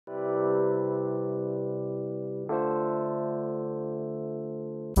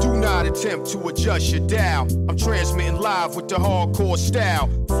not attempt to adjust your dial. I'm transmitting live with the hardcore style.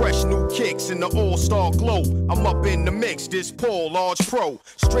 Fresh new kicks in the all-star glow. I'm up in the mix, this Paul, large pro.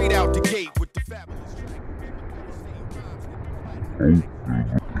 Straight out the gate with the fabulous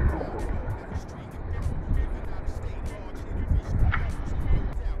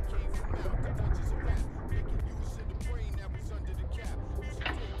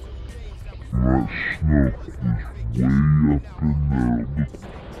That Snook was way up in there.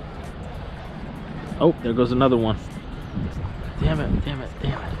 Oh, there goes another one. Damn it, damn it,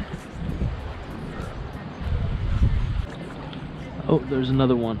 damn it. Oh, there's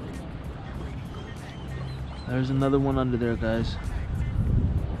another one. There's another one under there, guys.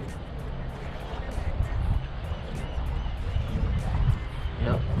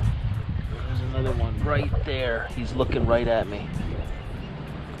 Yep. There's another one right there. He's looking right at me.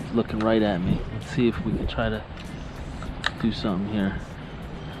 He's looking right at me. Let's see if we can try to do something here.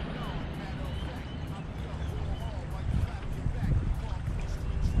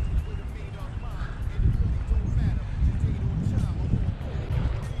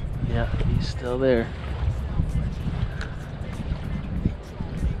 Yeah, he's still there.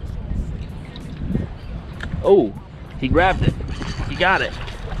 Oh, he grabbed it. He got it.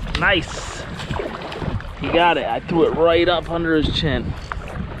 Nice. He got it. I threw it right up under his chin.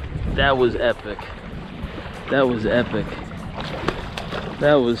 That was epic. That was epic.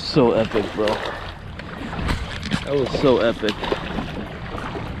 That was so epic, bro. That was so epic.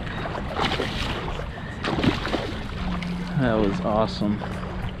 That was awesome.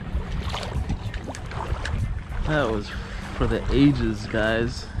 That was for the ages,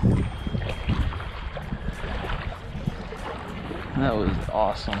 guys. That was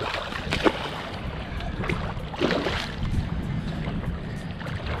awesome.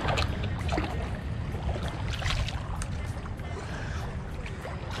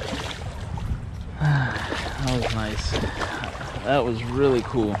 That was nice. That was really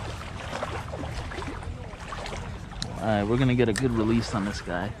cool. Alright, we're gonna get a good release on this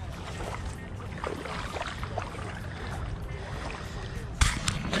guy.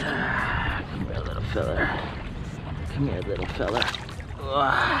 Come here, little fella. Come here, little fella.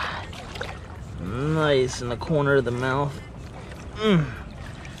 Nice in the corner of the mouth.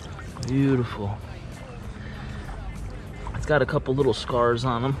 Beautiful. It's got a couple little scars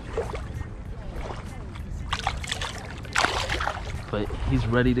on him, but he's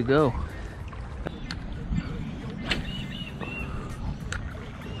ready to go.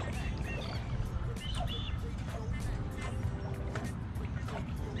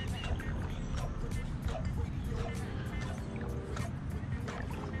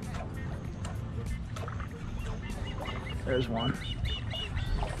 There's one.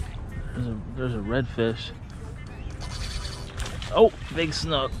 There's a redfish. Oh, big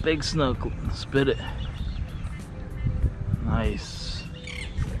snook, big snook. Spit it. Nice.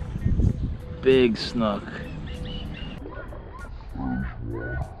 Big snook. Oh,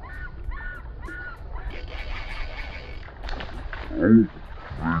 big